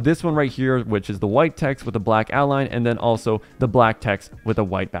mix of this one right here, which is the white text with a black outline, and then also the black text with a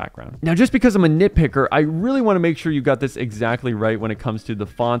white background. Now, just because I'm a nitpicker, I really want to make sure you got this exactly right when it comes to the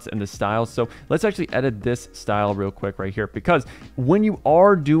fonts and the styles. So let's actually edit this style real quick right here, because when you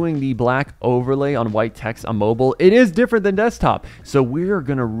are doing the black overlay on white text on mobile, it is different than desktop. So we're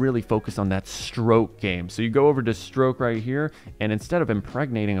going to really focus on that stroke game. So you go over to stroke right here, and instead of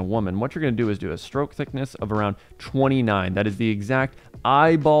impregnating a woman, what you're going to do is do a stroke thickness of around 29. That is the exact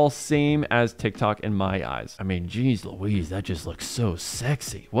eyeball same as TikTok in my eyes. I mean, geez Louise, that just looks so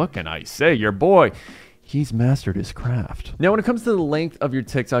sexy. What can I say? Your boy, he's mastered his craft. Now, when it comes to the length of your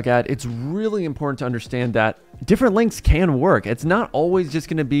TikTok ad, it's really important to understand that different lengths can work. It's not always just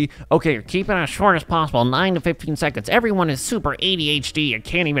going to be, okay, keep it as short as possible, 9 to 15 seconds. Everyone is super ADHD and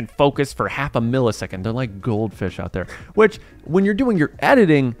can't even focus for half a millisecond. They're like goldfish out there, which when you're doing your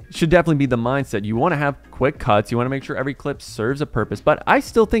editing should definitely be the mindset. You want to have quick cuts. You want to make sure every clip serves a purpose. But I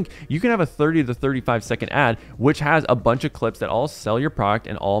still think you can have a 30 to 35 second ad, which has a bunch of clips that all sell your product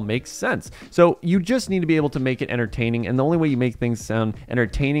and all make sense. So you just need to be able to make it entertaining. And the only way you make things sound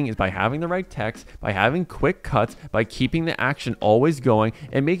entertaining is by having the right text, by having quick cuts, by keeping the action always going,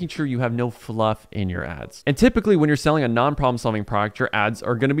 and making sure you have no fluff in your ads. And typically when you're selling a non-problem solving product, your ads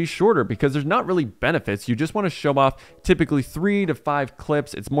are going to be shorter because there's not really benefits. You just want to show off typically 3 to 5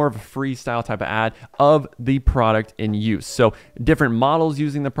 clips. It's more of a freestyle type of ad of the product in use. So different models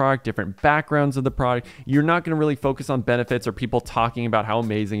using the product, different backgrounds of the product. You're not going to really focus on benefits or people talking about how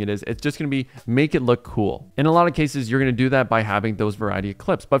amazing it is. It's just going to be make it look cool. In a lot of cases, you're going to do that by having those variety of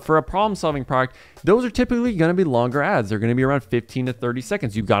clips. But for a problem solving product, those are typically going to be longer ads. They're going to be around 15 to 30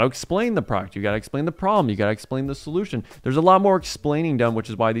 seconds. You've got to explain the product. You got to explain the problem. You got to explain the solution. There's a lot more explaining done, which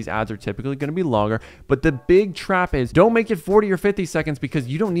is why these ads are typically going to be longer. But the big trap is don't make it 40 or 50 seconds because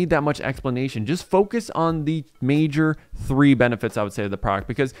you don't need that much explanation. Just focus on the major 3 benefits, I would say, of the product.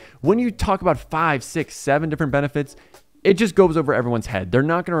 Because when you talk about 5, 6, 7 different benefits, it just goes over everyone's head. They're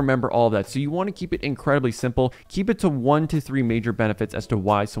not going to remember all of that. So you want to keep it incredibly simple. Keep it to 1 to 3 major benefits as to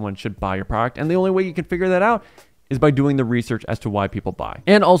why someone should buy your product. And the only way you can figure that out is by doing the research as to why people buy.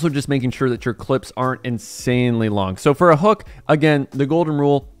 And also just making sure that your clips aren't insanely long. So for a hook, again, the golden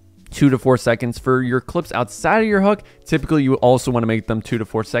rule, 2 to 4 seconds. For your clips outside of your hook, typically you also want to make them 2 to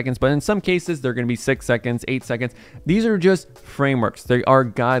 4 seconds, but in some cases they're going to be 6 seconds, 8 seconds. These are just frameworks. They are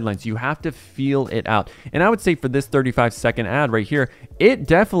guidelines. You have to feel it out. And I would say for this 35-second ad right here, it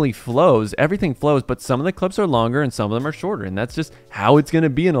definitely flows. Everything flows, but some of the clips are longer and some of them are shorter, and that's just how it's going to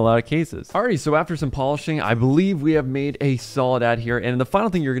be in a lot of cases. Alrighty, so after some polishing, I believe we have made a solid ad here, and the final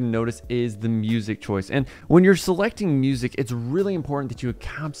thing you're going to notice is the music choice. And when you're selecting music, it's really important that you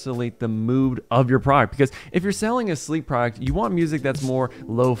encapsulate the mood of your product, because if you're selling a sleep product, you want music that's more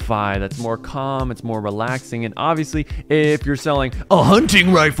lo-fi, that's more calm, it's more relaxing. And obviously if you're selling a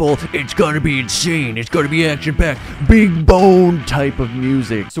hunting rifle, it's gonna be insane, it's gonna be action-packed, big bone type of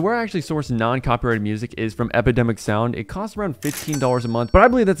music. So where I actually source non-copyrighted music is from Epidemic Sound. It costs around $15 a month, but I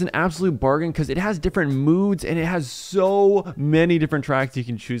believe that's an absolute bargain because it has different moods and it has so many different tracks you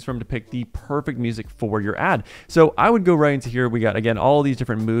can choose from to pick the perfect music for your ad. So I would go right into here. We got, again, all these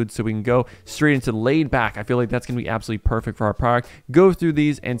different moods, so we can go straight into laid back. I feel like that's going to be absolutely perfect for our product. Go through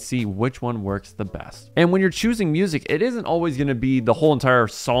these and see which one works the best. And when you're choosing music, it isn't always going to be the whole entire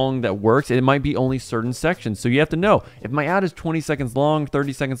song that works. It might be only certain sections. So you have to know, if my ad is 20 seconds long,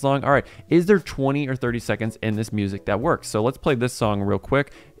 30 seconds long, all right, is there 20 or 30 seconds in this music that works? So let's play this song real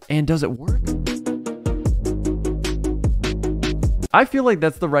quick. And does it work? I feel like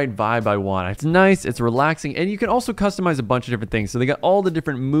that's the right vibe I want. It's nice, it's relaxing, and you can also customize a bunch of different things. So they got all the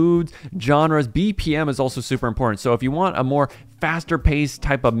different moods, genres. BPM is also super important. So if you want a more faster paced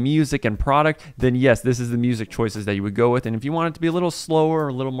type of music and product, then yes, this is the music choices that you would go with. And if you want it to be a little slower,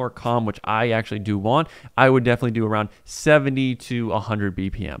 a little more calm, which I actually do want, I would definitely do around 70 to 100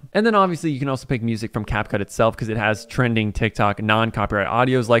 BPM. And then obviously you can also pick music from Capcut itself because it has trending TikTok non-copyright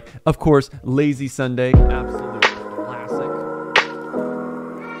audios like, of course, Lazy Sunday, absolute classic.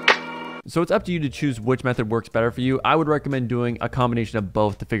 So it's up to you to choose which method works better for you. I would recommend doing a combination of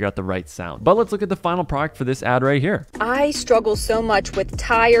both to figure out the right sound. But let's look at the final product for this ad right here. I struggle so much with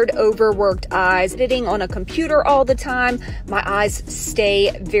tired, overworked eyes. Editing on a computer all the time, my eyes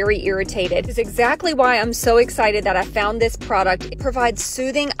stay very irritated. This is exactly why I'm so excited that I found this product. It provides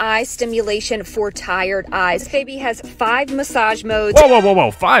soothing eye stimulation for tired eyes. This baby has 5 massage modes.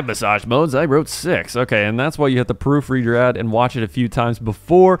 Whoa, 5 massage modes? I wrote 6. Okay, and that's why you have to proofread your ad and watch it a few times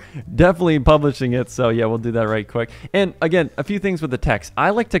before definitely publishing it. So yeah, we'll do that right quick. And again, a few things with the text. I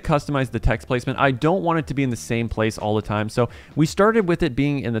like to customize the text placement. I don't want it to be in the same place all the time. So we started with it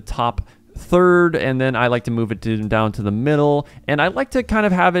being in the top third, and then I like to move it down to the middle, and I like to kind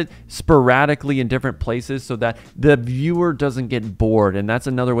of have it sporadically in different places so that the viewer doesn't get bored, and that's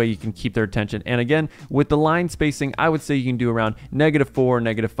another way you can keep their attention. And again, with the line spacing, I would say you can do around -4,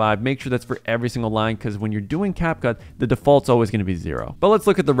 -5. Make sure that's for every single line, because when you're doing CapCut, the default's always going to be 0. But let's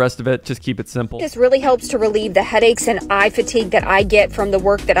look at the rest of it. Just keep it simple. This really helps to relieve the headaches and eye fatigue that I get from the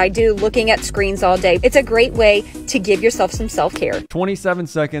work that I do looking at screens all day. It's a great way to give yourself some self-care. 27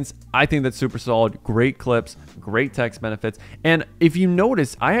 seconds. I think that's super solid. Great clips, great text benefits. And if you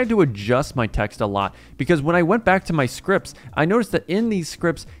notice, I had to adjust my text a lot because when I went back to my scripts, I noticed that in these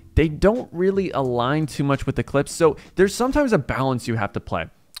scripts, they don't really align too much with the clips. So there's sometimes a balance you have to play.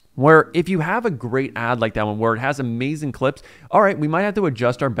 Where if you have a great ad like that one where it has amazing clips, all right, we might have to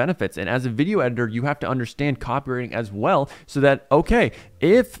adjust our benefits. And as a video editor, you have to understand copywriting as well so that, okay,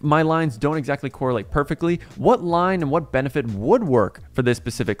 if my lines don't exactly correlate perfectly, what line and what benefit would work for this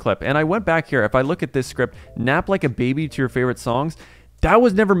specific clip? And I went back here. If I look at this script, nap like a baby to your favorite songs, that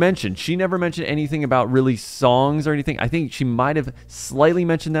was never mentioned. She never mentioned anything about really songs or anything. I think she might have slightly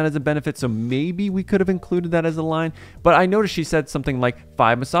mentioned that as a benefit, so maybe we could have included that as a line. But I noticed she said something like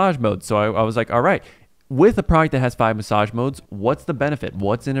 5 massage modes, so I was like, all right. With a product that has 5 massage modes, what's the benefit?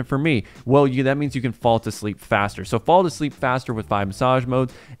 What's in it for me? Well, that means you can fall to sleep faster. So fall to sleep faster with 5 massage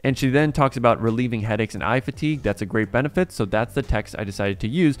modes. And she then talks about relieving headaches and eye fatigue. That's a great benefit. So that's the text I decided to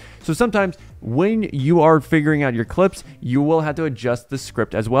use. So sometimes when you are figuring out your clips, you will have to adjust the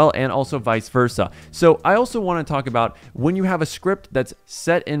script as well, and also vice versa. So I also want to talk about when you have a script that's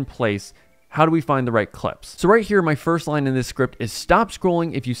set in place, how do we find the right clips? So right here, my first line in this script is stop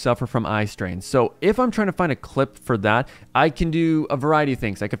scrolling if you suffer from eye strain. So if I'm trying to find a clip for that, I can do a variety of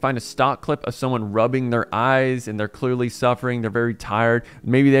things. I could find a stock clip of someone rubbing their eyes and they're clearly suffering. They're very tired.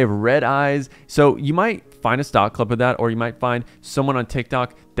 Maybe they have red eyes. So you might find a stock clip of that, or you might find someone on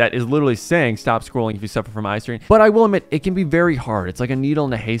TikTok that is literally saying stop scrolling if you suffer from eye strain. But I will admit, it can be very hard. It's like a needle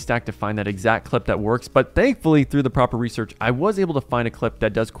in a haystack to find that exact clip that works. But thankfully, through the proper research, I was able to find a clip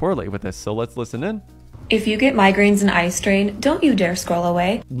that does correlate with this. So let's listen in. If you get migraines and eye strain, don't you dare scroll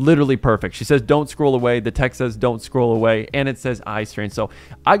away. Literally perfect. She says don't scroll away. The text says don't scroll away, and it says eye strain. So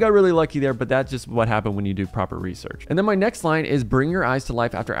I got really lucky there, but that's just what happened when you do proper research. And then my next line is bring your eyes to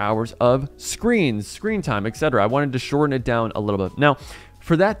life after hours of screens, screen time, etc. I wanted to shorten it down a little bit. Now,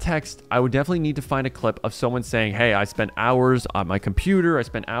 for that text, I would definitely need to find a clip of someone saying, hey, I spent hours on my computer, I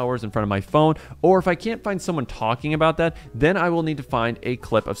spent hours in front of my phone, or if I can't find someone talking about that, then I will need to find a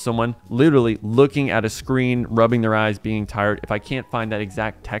clip of someone literally looking at a screen, rubbing their eyes, being tired, if I can't find that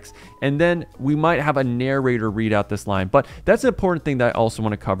exact text, and then we might have a narrator read out this line. But that's an important thing that I also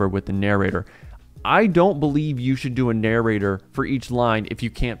want to cover with the narrator. I don't believe you should do a narrator for each line if you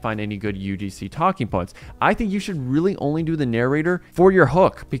can't find any good UGC talking points. I think you should really only do the narrator for your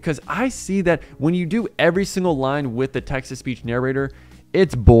hook, because I see that when you do every single line with the text-to-speech narrator,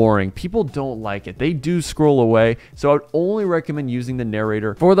 it's boring. People don't like it. They do scroll away. So I would only recommend using the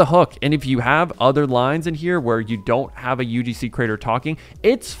narrator for the hook. And if you have other lines in here where you don't have a UGC creator talking,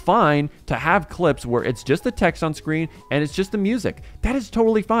 it's fine to have clips where it's just the text on screen and it's just the music. That is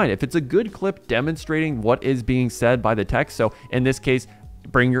totally fine. If it's a good clip demonstrating what is being said by the text. So in this case,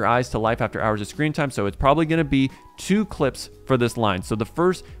 bring your eyes to life after hours of screen time. So it's probably going to be 2 clips for this line. So the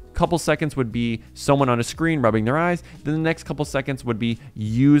first couple seconds would be someone on a screen rubbing their eyes. Then the next couple seconds would be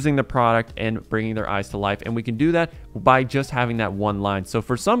using the product and bringing their eyes to life. And we can do that by just having that one line. So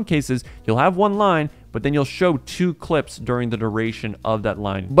for some cases, you'll have one line, but then you'll show 2 clips during the duration of that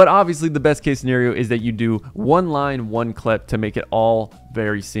line. But obviously the best case scenario is that you do 1 line, 1 clip to make it all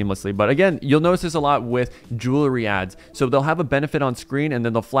very seamlessly. But again, you'll notice this a lot with jewelry ads. So they'll have a benefit on screen and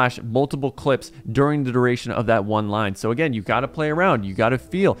then they'll flash multiple clips during the duration of that one line. So again, you got to play around, you got to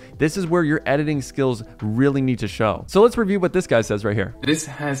feel. This is where your editing skills really need to show. So let's review what this guy says right here. This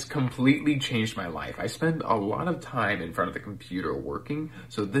has completely changed my life. I spend a lot of time in front of the computer working,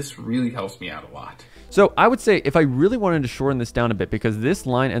 so this really helps me out a lot. So I would say if I really wanted to shorten this down a bit, because this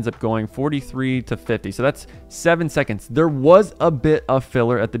line ends up going 43 to 50, so that's 7 seconds. There was a bit of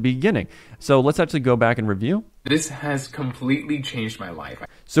filler at the beginning. So let's actually go back and review. This has completely changed my life.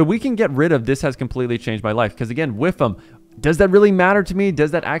 So we can get rid of this has completely changed my life, because again, WIIFM, does that really matter to me?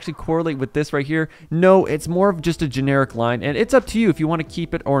 Does that actually correlate with this right here? No, it's more of just a generic line, and it's up to you if you want to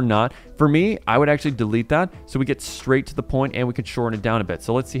keep it or not. For me, I would actually delete that so we get straight to the point and we can shorten it down a bit.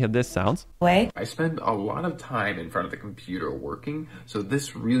 So let's see how this sounds. I spend a lot of time in front of the computer working, so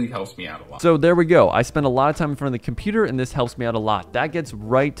this really helps me out a lot. So there we go. I spend a lot of time in front of the computer and this helps me out a lot. That gets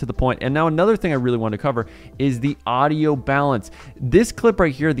right to the point. And now another thing I really want to cover is the audio balance. This clip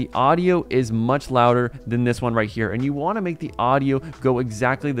right here, the audio is much louder than this one right here, and you want to make the audio go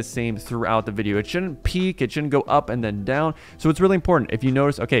exactly the same throughout the video. It shouldn't peak, it shouldn't go up and then down. So it's really important. If you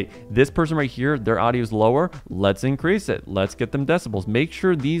notice, okay, this person right here, their audio is lower, let's increase it. Let's get them decibels. Make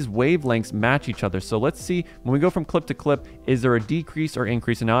sure these wavelengths match each other. So let's see, when we go from clip to clip, is there a decrease or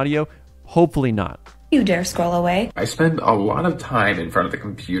increase in audio? Hopefully not. You dare scroll away. I spend a lot of time in front of the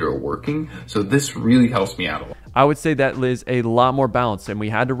computer working, so this really helps me out a lot. I would say that is a lot more balanced, and we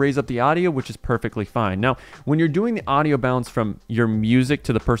had to raise up the audio, which is perfectly fine. Now, when you're doing the audio balance from your music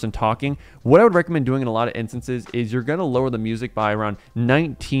to the person talking, what I would recommend doing in a lot of instances is you're going to lower the music by around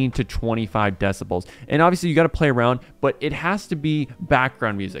 19 to 25 decibels. And obviously you got to play around, but it has to be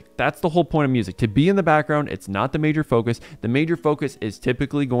background music. That's the whole point of music. To be in the background, it's not the major focus. The major focus is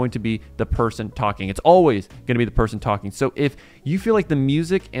typically going to be the person talking. It's always going to be the person talking. So if you feel like the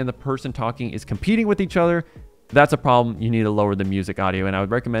music and the person talking is competing with each other, that's a problem. You need to lower the music audio, and I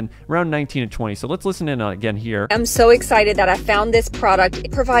would recommend around 19 to 20. So let's listen in again here. I'm so excited that I found this product.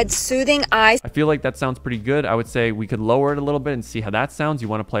 It provides soothing eye I feel like that sounds pretty good. I would say we could lower it a little bit and see how that sounds. You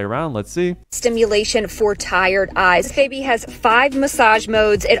want to play around? Let's see. stimulation for tired eyes. This baby has 5 massage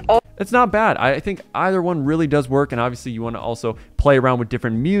modes. It's not bad. I think either one really does work, and obviously you want to also play around with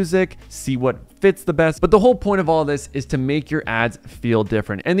different music, see what fits the best. But the whole point of all this is to make your ads feel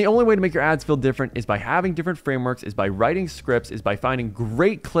different. And the only way to make your ads feel different is by having different frameworks, is by writing scripts, is by finding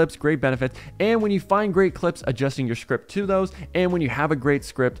great clips, great benefits. And when you find great clips, adjusting your script to those. And when you have a great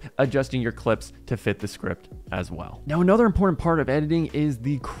script, adjusting your clips to fit the script as well. Now, another important part of editing is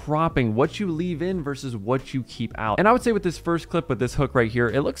the cropping, what you leave in versus what you keep out. And I would say with this first clip, with this hook right here,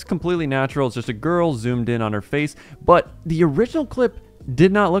 it looks completely natural. It's just a girl zoomed in on her face, but the original clip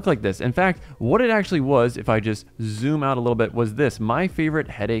did not look like this. In fact, what it actually was, if I just zoom out a little bit, was this, my favorite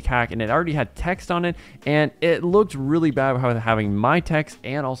headache hack, and it already had text on it, and it looked really bad having my text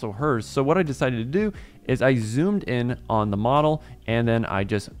and also hers. So what I decided to do is I zoomed in on the model and then I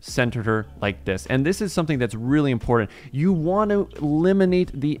just centered her like this. And this is something that's really important. You want to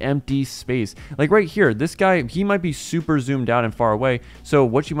eliminate the empty space. Like right here, this guy, he might be super zoomed out and far away. So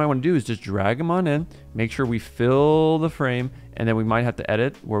what you might want to do is just drag him on in, make sure we fill the frame, and then we might have to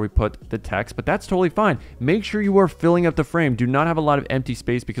edit where we put the text, but that's totally fine. Make sure you are filling up the frame. Do not have a lot of empty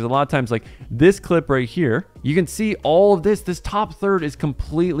space, because a lot of times, like this clip right here, you can see all of this top third is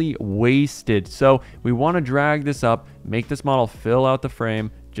completely wasted. So we want to drag this up, make this model fill out the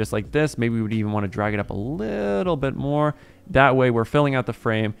frame just like this. Maybe we would even want to drag it up a little bit more. That way we're filling out the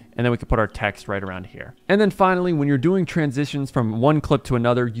frame, and then we can put our text right around here. And then finally, when you're doing transitions from one clip to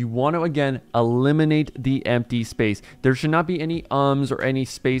another, you want to, again, eliminate the empty space. There should not be any ums or any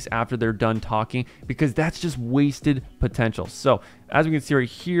space after they're done talking, because that's just wasted potential. So as we can see right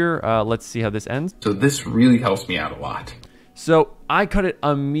here, let's see how this ends. So this really helps me out a lot. So I cut it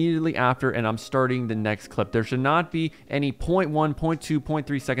immediately after, and I'm starting the next clip. There should not be any 0.1, 0.2,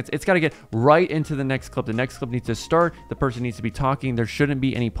 0.3 seconds. It's got to get right into the next clip. The next clip needs to start. The person needs to be talking. There shouldn't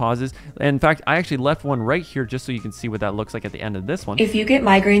be any pauses. In fact, I actually left one right here just so you can see what that looks like at the end of this one. If you get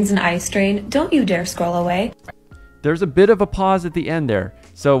migraines and eye strain, don't you dare scroll away. There's a bit of a pause at the end there.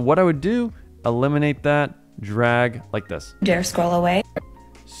 So what I would do, eliminate that, drag like this. Dare scroll away.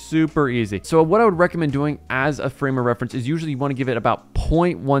 Super easy. So what I would recommend doing as a frame of reference is usually you want to give it about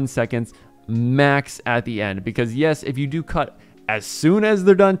 0.1 seconds max at the end, because yes, if you do cut as soon as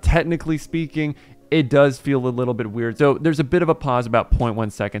they're done, technically speaking, it does feel a little bit weird. So there's a bit of a pause, about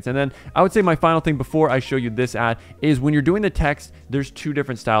 0.1 seconds. And then I would say my final thing before I show you this ad is when you're doing the text, there's two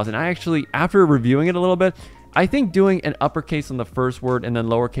different styles. And I actually, after reviewing it a little bit, I think doing an uppercase on the first word and then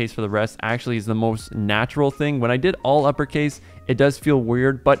lowercase for the rest actually is the most natural thing. When I did all uppercase, it does feel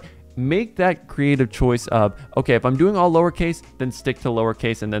weird, but make that creative choice of, okay, if I'm doing all lowercase, then stick to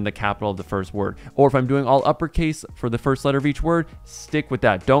lowercase and then the capital of the first word. Or if I'm doing all uppercase for the first letter of each word, stick with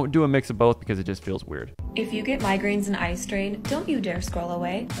that. Don't do a mix of both, because it just feels weird. If you get migraines and eye strain, don't you dare scroll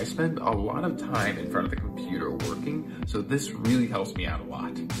away. I spend a lot of time in front of the computer working, so this really helps me out a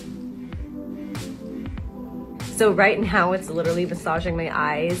lot. So right now it's literally massaging my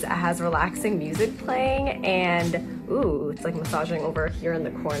eyes. It has relaxing music playing, and ooh, it's like massaging over here in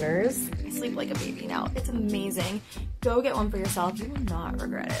the corners. I sleep like a baby now. It's amazing. Go get one for yourself. You will not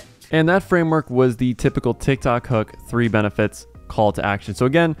regret it. And that framework was the typical TikTok hook, 3 benefits, call to action. So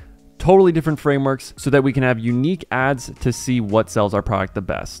again, totally different frameworks so that we can have unique ads to see what sells our product the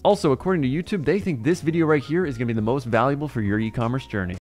best. Also, according to YouTube, they think this video right here is going to be the most valuable for your e-commerce journey.